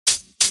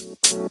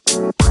Hey,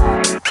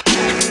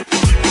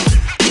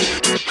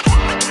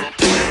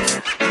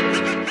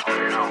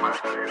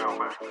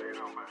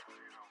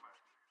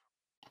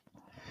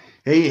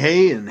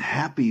 and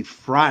happy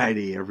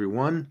Friday,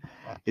 everyone.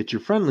 It's your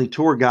friendly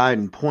tour guide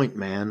and point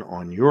man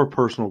on your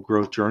personal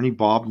growth journey,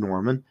 Bob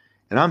Norman,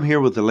 and I'm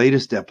here with the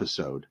latest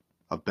episode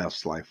of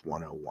Best Life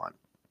 101.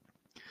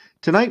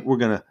 Tonight, we're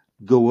going to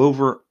go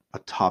over a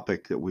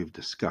topic that we've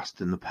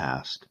discussed in the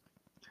past,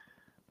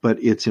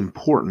 but its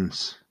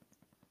importance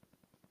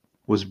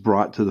was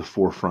brought to the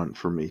forefront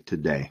for me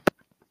today.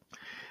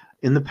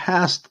 In the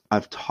past,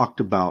 I've talked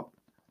about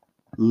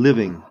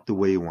living the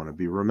way you want to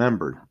be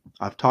remembered.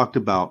 I've talked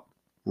about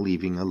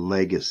leaving a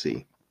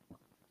legacy.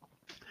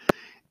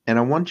 And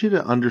I want you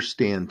to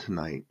understand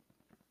tonight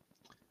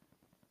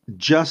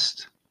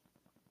just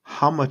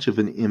how much of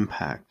an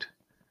impact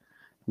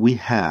we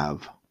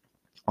have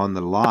on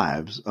the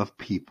lives of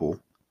people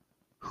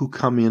who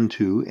come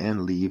into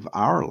and leave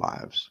our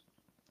lives.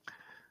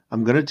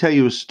 I'm going to tell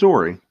you a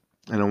story,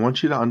 and I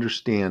want you to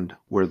understand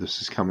where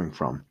this is coming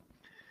from.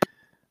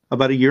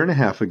 About a year and a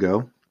half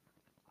ago,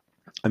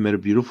 I met a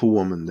beautiful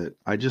woman that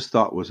I just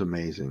thought was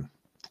amazing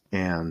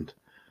and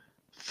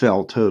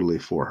fell totally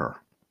for her.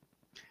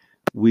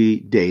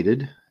 We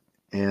dated,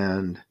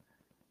 and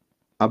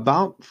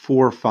about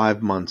 4 or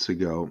 5 months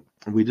ago,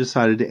 we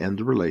decided to end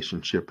the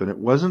relationship, and it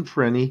wasn't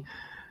for any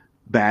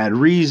bad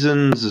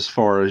reasons as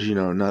far as,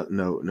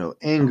 no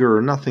anger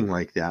or nothing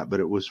like that, but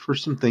it was for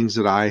some things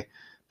that I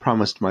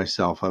promised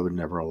myself I would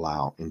never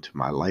allow into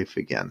my life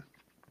again.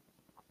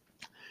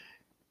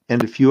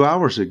 And a few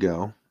hours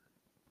ago,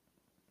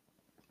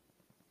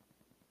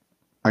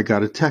 I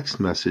got a text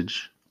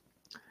message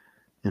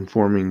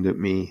informing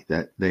me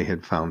that they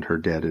had found her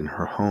dead in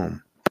her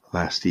home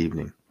last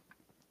evening.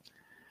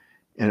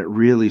 And it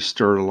really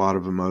stirred a lot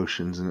of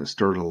emotions, and it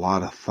stirred a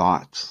lot of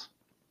thoughts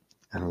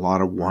and a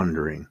lot of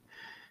wondering.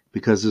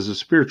 Because as a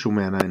spiritual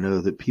man, I know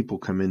that people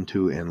come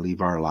into and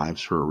leave our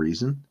lives for a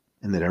reason,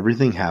 and that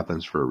everything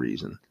happens for a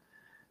reason.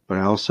 But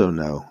I also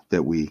know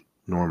that we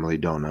normally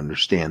don't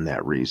understand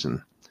that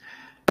reason.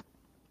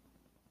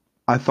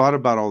 I thought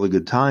about all the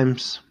good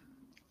times,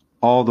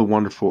 all the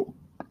wonderful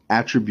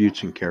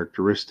attributes and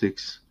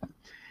characteristics.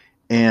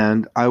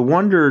 And I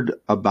wondered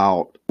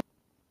about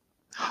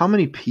how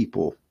many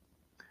people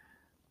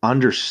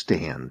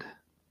understand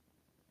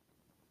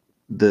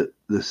the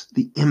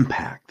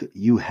impact that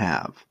you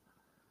have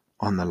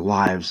on the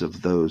lives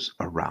of those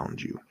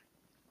around you.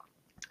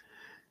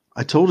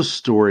 I told a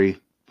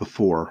story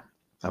before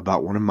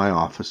about one of my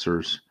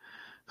officers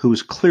who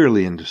was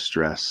clearly in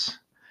distress,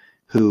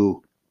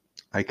 who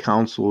I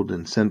counseled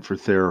and sent for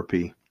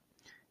therapy,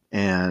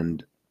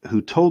 and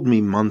who told me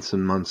months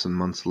and months and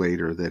months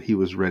later that he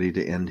was ready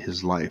to end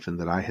his life and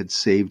that I had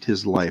saved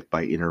his life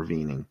by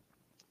intervening.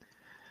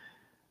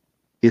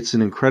 It's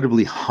an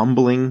incredibly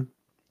humbling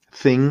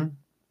thing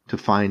to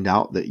find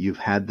out that you've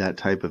had that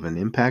type of an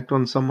impact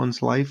on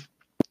someone's life.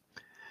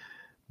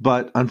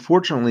 But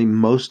unfortunately,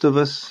 most of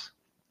us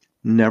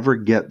never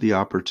get the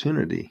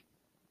opportunity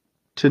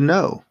to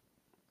know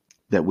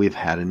that we've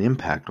had an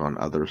impact on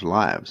others'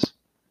 lives.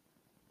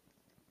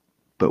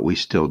 But we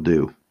still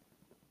do.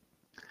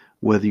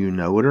 Whether you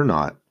know it or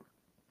not,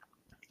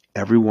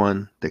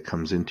 everyone that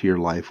comes into your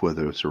life,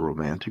 whether it's a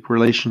romantic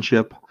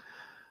relationship,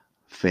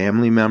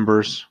 family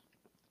members,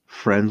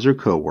 friends or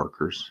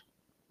coworkers,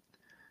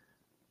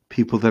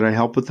 people that I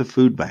help with the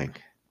food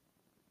bank,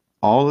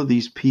 all of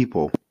these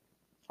people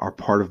are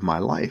part of my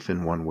life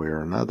in one way or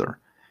another.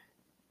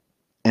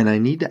 And I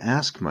need to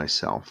ask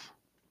myself,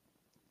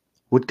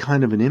 what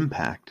kind of an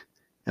impact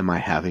am I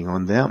having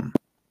on them?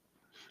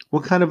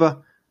 What kind of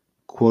a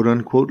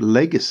quote-unquote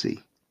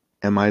legacy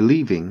am I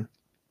leaving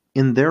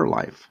in their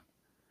life?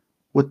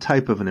 What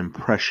type of an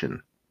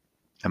impression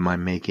am I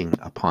making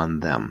upon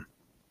them?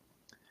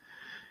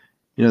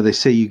 They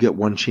say you get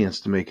one chance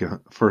to make a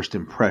first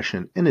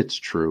impression, and it's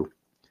true.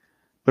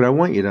 But I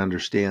want you to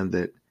understand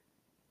that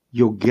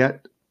you'll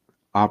get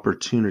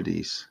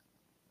opportunities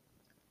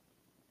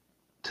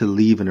to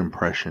leave an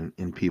impression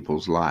in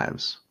people's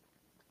lives.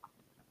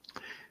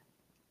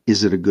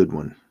 Is it a good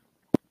one?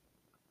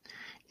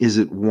 Is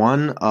it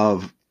one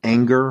of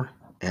anger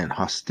and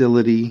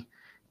hostility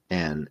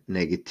and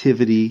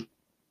negativity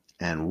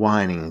and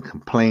whining and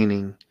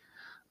complaining,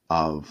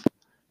 of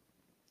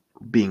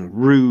being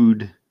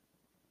rude?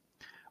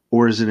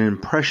 Or is it an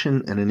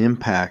impression and an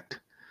impact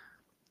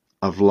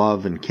of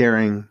love and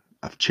caring,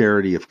 of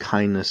charity, of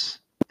kindness,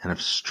 and of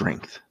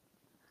strength?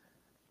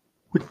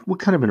 What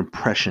kind of an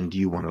impression do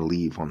you want to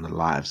leave on the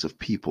lives of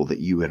people that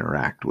you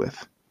interact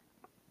with?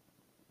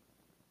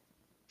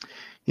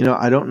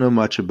 I don't know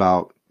much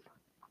about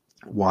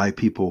why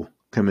people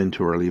come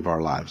into or leave our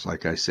lives.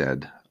 Like I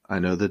said, I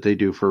know that they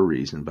do for a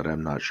reason, but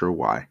I'm not sure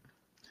why.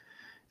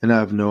 And I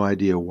have no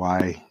idea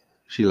why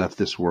she left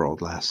this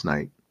world last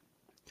night.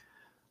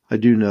 I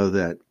do know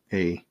that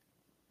a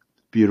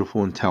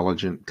beautiful,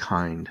 intelligent,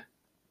 kind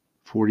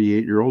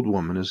 48-year-old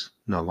woman is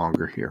no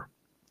longer here.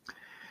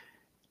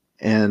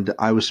 And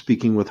I was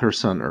speaking with her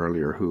son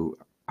earlier, who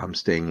I'm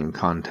staying in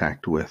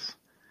contact with.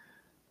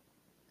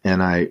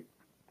 And I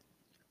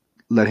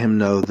let him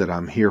know that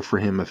I'm here for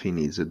him if he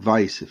needs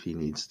advice, if he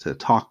needs to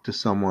talk to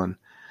someone,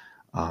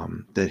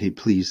 that he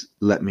please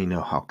let me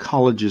know how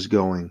college is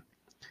going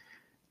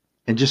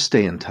and just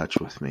stay in touch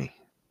with me.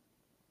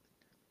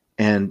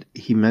 And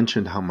he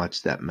mentioned how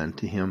much that meant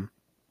to him.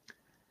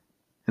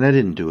 And I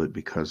didn't do it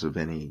because of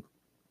any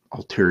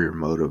ulterior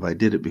motive. I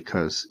did it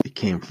because it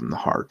came from the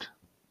heart.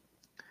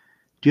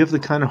 Do you have the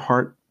kind of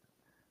heart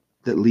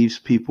that leaves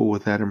people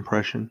with that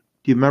impression?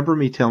 Do you remember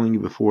me telling you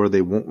before,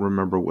 they won't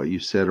remember what you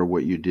said or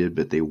what you did,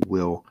 but they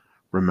will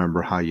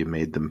remember how you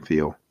made them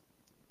feel?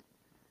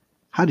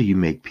 How do you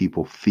make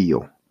people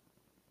feel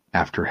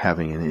after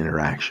having an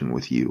interaction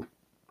with you?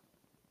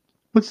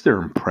 What's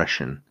their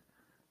impression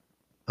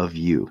of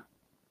you?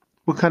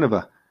 What kind of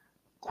a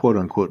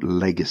quote-unquote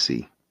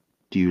legacy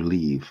do you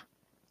leave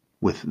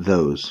with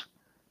those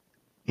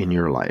in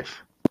your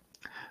life?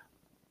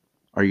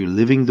 Are you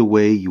living the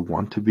way you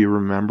want to be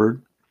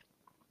remembered?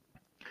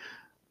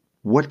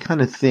 What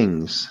kind of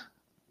things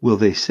will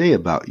they say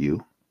about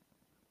you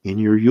in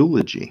your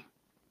eulogy?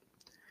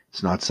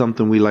 It's not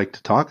something we like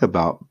to talk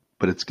about,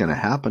 but it's going to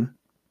happen.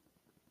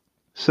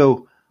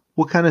 So,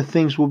 what kind of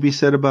things will be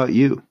said about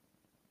you?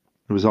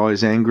 He was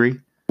always angry,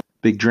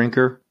 big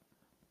drinker,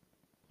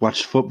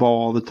 watched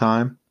football all the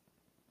time?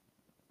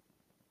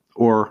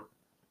 Or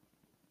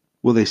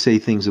will they say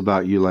things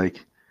about you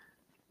like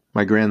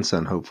my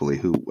grandson, hopefully,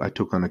 who I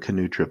took on a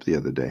canoe trip the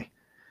other day?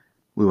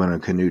 We went on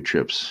canoe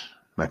trips.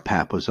 My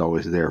pap was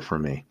always there for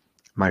me.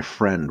 My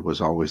friend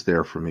was always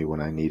there for me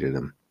when I needed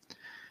him.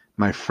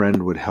 My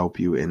friend would help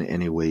you in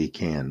any way he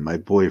can. My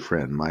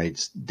boyfriend, my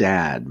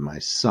dad, my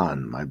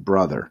son, my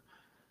brother.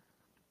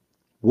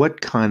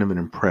 What kind of an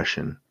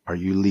impression are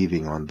you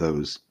leaving on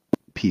those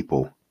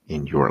people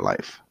in your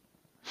life?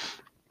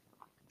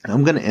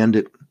 I'm going to end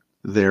it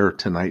there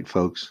tonight,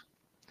 folks.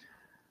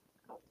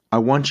 I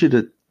want you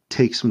to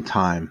take some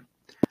time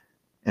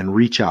and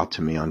reach out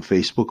to me on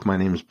Facebook. My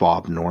name is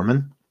Bob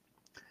Norman.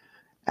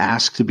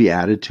 Ask to be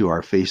added to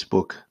our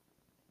Facebook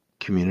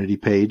community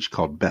page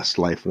called Best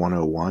Life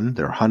 101.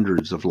 There are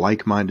hundreds of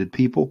like-minded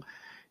people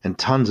and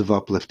tons of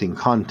uplifting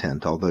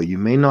content. Although you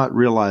may not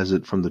realize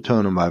it from the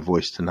tone of my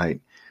voice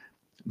tonight,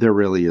 there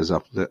really is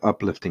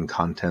uplifting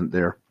content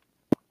there.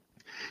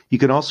 You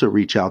can also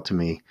reach out to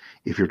me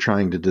if you're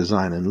trying to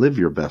design and live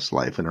your best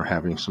life and are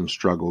having some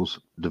struggles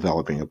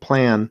developing a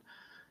plan,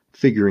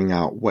 figuring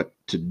out what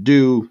to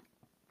do,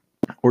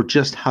 or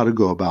just how to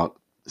go about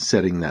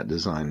setting that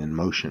design in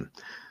motion.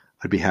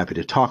 I'd be happy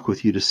to talk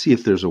with you to see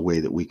if there's a way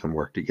that we can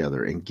work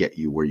together and get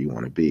you where you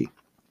want to be.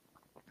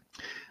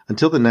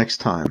 Until the next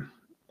time,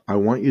 I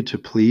want you to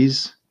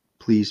please,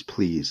 please,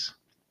 please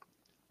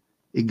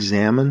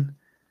examine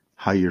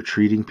how you're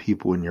treating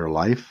people in your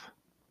life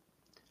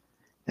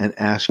and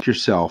ask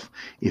yourself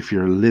if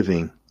you're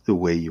living the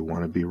way you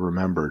want to be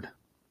remembered.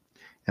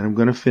 And I'm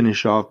going to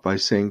finish off by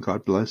saying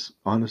God bless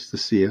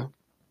Anastasia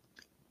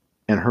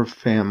and her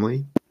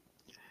family,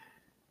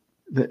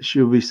 that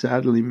she'll be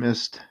sadly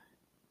missed.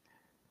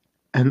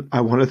 And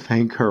I want to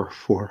thank her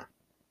for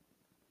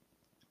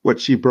what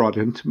she brought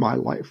into my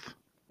life.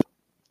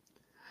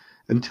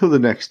 Until the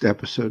next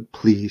episode,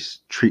 please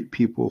treat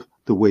people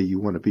the way you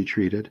want to be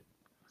treated.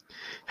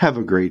 Have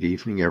a great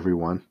evening,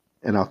 everyone.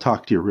 And I'll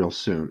talk to you real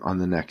soon on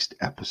the next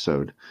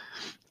episode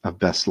of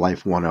Best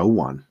Life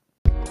 101.